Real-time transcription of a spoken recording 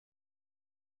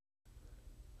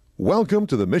Welcome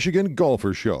to the Michigan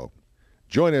Golfer Show.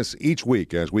 Join us each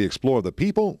week as we explore the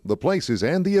people, the places,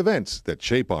 and the events that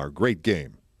shape our great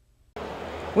game.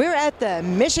 We're at the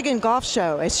Michigan Golf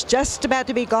Show. It's just about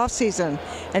to be golf season.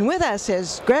 And with us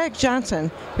is Greg Johnson,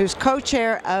 who's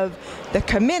co-chair of the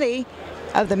committee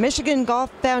of the Michigan Golf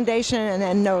Foundation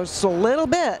and knows a little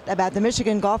bit about the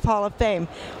Michigan Golf Hall of Fame.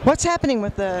 What's happening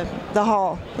with the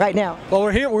hall right now? Well,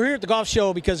 we're here at the golf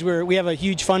show because we have a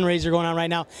huge fundraiser going on right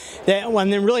now.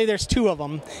 And then really there's two of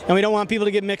them, and we don't want people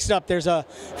to get mixed up. There's a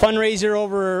fundraiser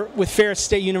over with Ferris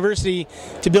State University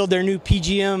to build their new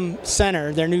PGM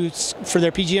center, for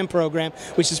their PGM program,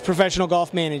 which is professional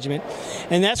golf management.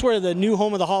 And that's where the new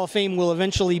home of the Hall of Fame will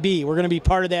eventually be. We're going to be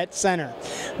part of that center.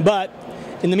 But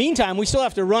in the meantime, we still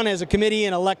have to run as a committee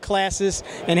and elect classes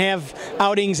and have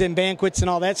outings and banquets and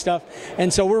all that stuff.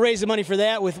 And so we're raising money for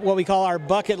that with what we call our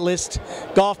bucket list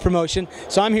golf promotion.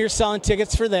 So I'm here selling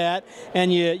tickets for that,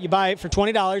 and you buy it for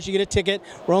 $20, you get a ticket.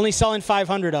 We're only selling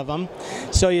 500 of them.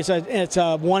 So it's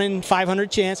a 1 in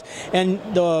 500 chance. And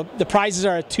the prizes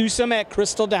are a twosome at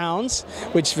Crystal Downs,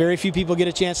 which very few people get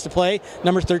a chance to play,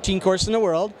 number 13 course in the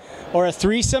world, or a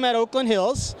threesome at Oakland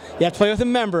Hills. You have to play with a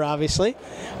member, obviously.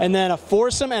 And then a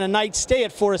foursome and a night stay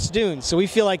at Forest Dunes. So we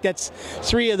feel like that's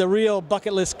 3 of the real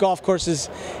bucket list golf courses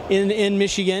in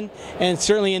Michigan, and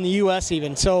certainly in the U.S.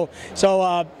 even. So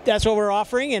that's what we're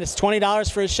offering, and it's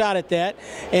 $20 for a shot at that.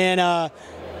 And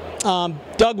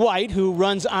Doug White, who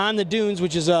runs On the Dunes,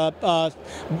 which is a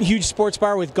huge sports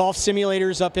bar with golf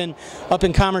simulators up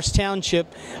in Commerce Township,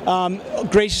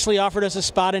 graciously offered us a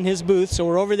spot in his booth. So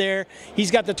we're over there. He's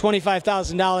got the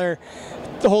 $25,000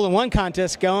 hole-in-one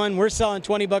contest going. We're selling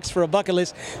 $20 for a bucket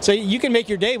list, so you can make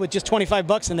your day with just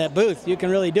 $25 in that booth. You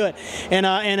can really do it.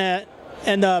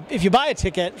 And if you buy a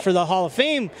ticket for the Hall of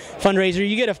Fame fundraiser,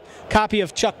 you get a copy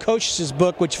of Chuck Kosh's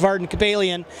book, which Varden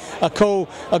Kapalian,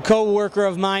 a co-worker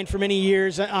of mine for many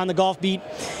years on the golf beat,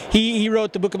 he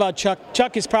wrote the book about Chuck.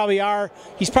 Chuck is probably our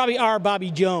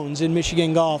Bobby Jones in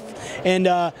Michigan golf, and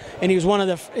he was one of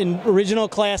the original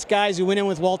class guys who went in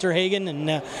with Walter Hagen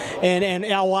and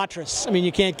Al Watrous. I mean,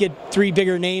 you can't get 3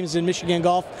 bigger names in Michigan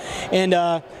golf,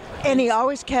 And he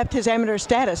always kept his amateur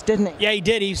status, didn't he? Yeah, he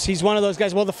did. He's one of those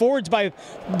guys. Well, the forward's by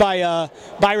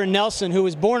Byron Nelson, who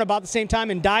was born about the same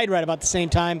time and died right about the same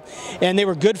time. And they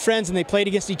were good friends, and they played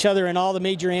against each other in all the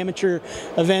major amateur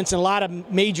events and a lot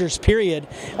of majors, period,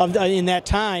 in that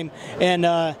time. And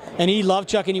he loved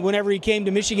Chuck, and whenever he came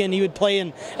to Michigan, he would play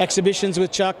in exhibitions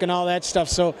with Chuck and all that stuff.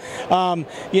 So,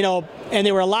 you know, and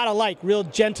they were a lot alike, real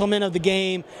gentlemen of the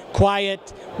game,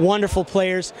 quiet, wonderful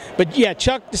players. But yeah,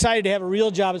 Chuck decided to have a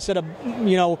real job instead of,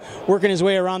 you know, working his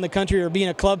way around the country or being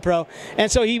a club pro. And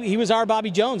so he was our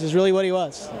Bobby Jones, is really what he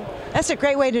was. That's a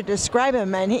great way to describe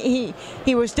him, and he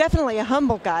was definitely a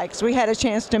humble guy, because we had a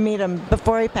chance to meet him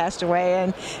before he passed away,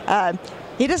 and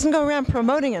he doesn't go around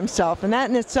promoting himself, and that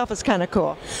in itself is kind of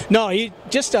cool. No, he's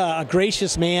just a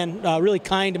gracious man, a really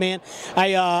kind man.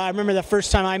 I remember the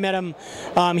first time I met him,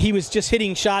 he was just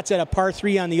hitting shots at a par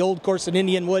 3 on the old course at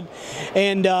Indianwood,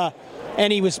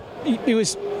 and he was,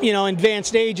 you know,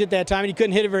 advanced age at that time, and he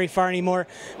couldn't hit it very far anymore.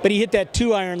 But he hit that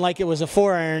 2-iron like it was a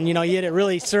 4-iron. You know, he hit it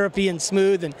really syrupy and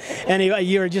smooth, and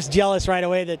you were just jealous right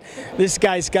away that this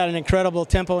guy's got an incredible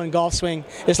tempo and golf swing.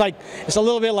 It's a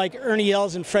little bit like Ernie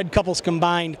Els and Fred Couples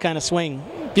combined kind of swing.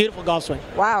 Beautiful golf swing.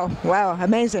 Wow,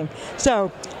 amazing. So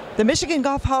the Michigan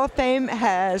Golf Hall of Fame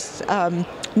has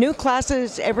new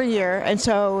classes every year, and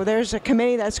so there's a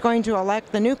committee that's going to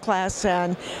elect the new class.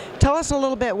 And tell us a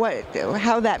little bit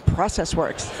how that process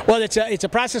works. Well, it's a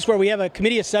process where we have a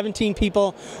committee of 17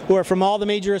 people who are from all the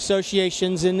major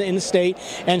associations in the state,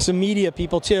 and some media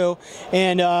people too.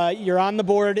 And you're on the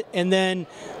board, and then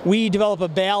we develop a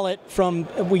ballot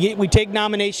we take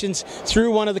nominations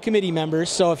through one of the committee members.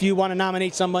 So if you want to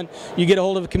nominate someone, you get a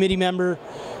hold of a committee member.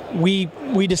 We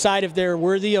decide if they're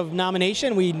worthy of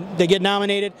nomination. They get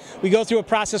nominated. We go through a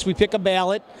process. We pick a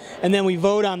ballot, and then we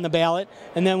vote on the ballot,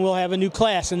 and then we'll have a new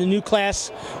class. And the new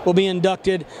class will be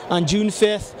inducted on June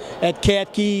 5th at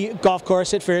Cat Key Golf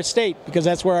Course at Ferris State, because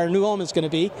that's where our new home is going to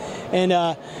be.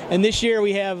 And this year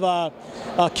we have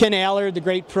Ken Allard, the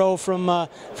great pro from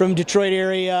Detroit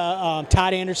area,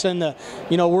 Todd Anderson, the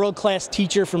world-class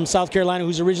teacher from South Carolina,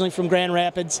 who's originally from Grand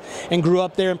Rapids and grew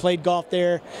up there and played golf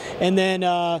there. And then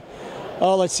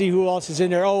let's see who else is in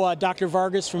there. Dr.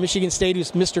 Vargas from Michigan State,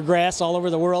 who's Mr. Grass all over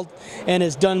the world and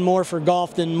has done more for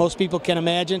golf than most people can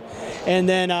imagine. And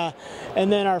then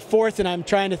our fourth, and I'm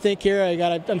trying to think here,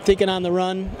 I'm thinking on the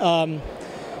run.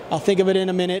 I'll think of it in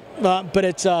a minute. But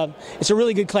it's a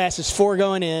really good class. It's 4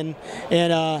 going in,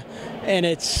 and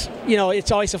it's, you know,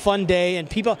 it's always a fun day, and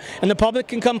people and the public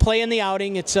can come play in the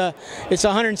outing. It's a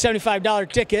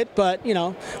 $175 ticket, but you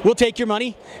know, we'll take your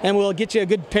money and we'll get you a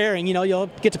good pairing. You know, you'll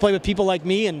get to play with people like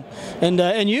me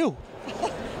and you.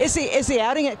 Is the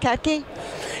outing at Katke?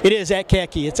 It is at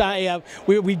Katke.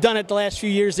 We've done it the last few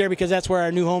years there because that's where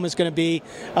our new home is going to be.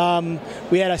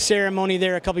 We had a ceremony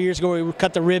there a couple years ago where we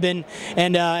cut the ribbon,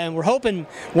 and we're hoping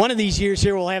one of these years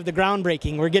here we'll have the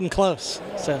groundbreaking. We're getting close.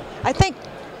 So I think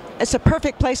it's a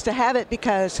perfect place to have it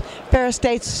because Ferris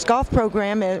State's golf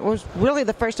program, it was really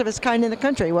the first of its kind in the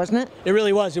country, wasn't it? it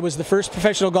really was. It was the first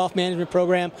professional golf management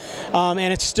program,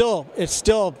 and it's still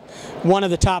one of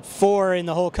the top 4 in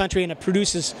the whole country, and it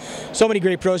produces so many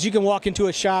great pros. You can walk into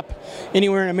a shop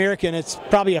anywhere in America, and it's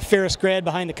probably a Ferris grad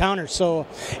behind the counter. So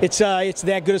it's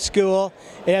that good a school.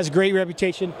 It has a great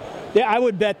reputation. I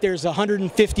would bet there's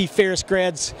 150 Ferris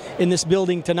grads in this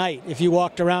building tonight if you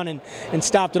walked around and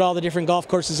stopped at all the different golf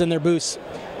courses in their booths.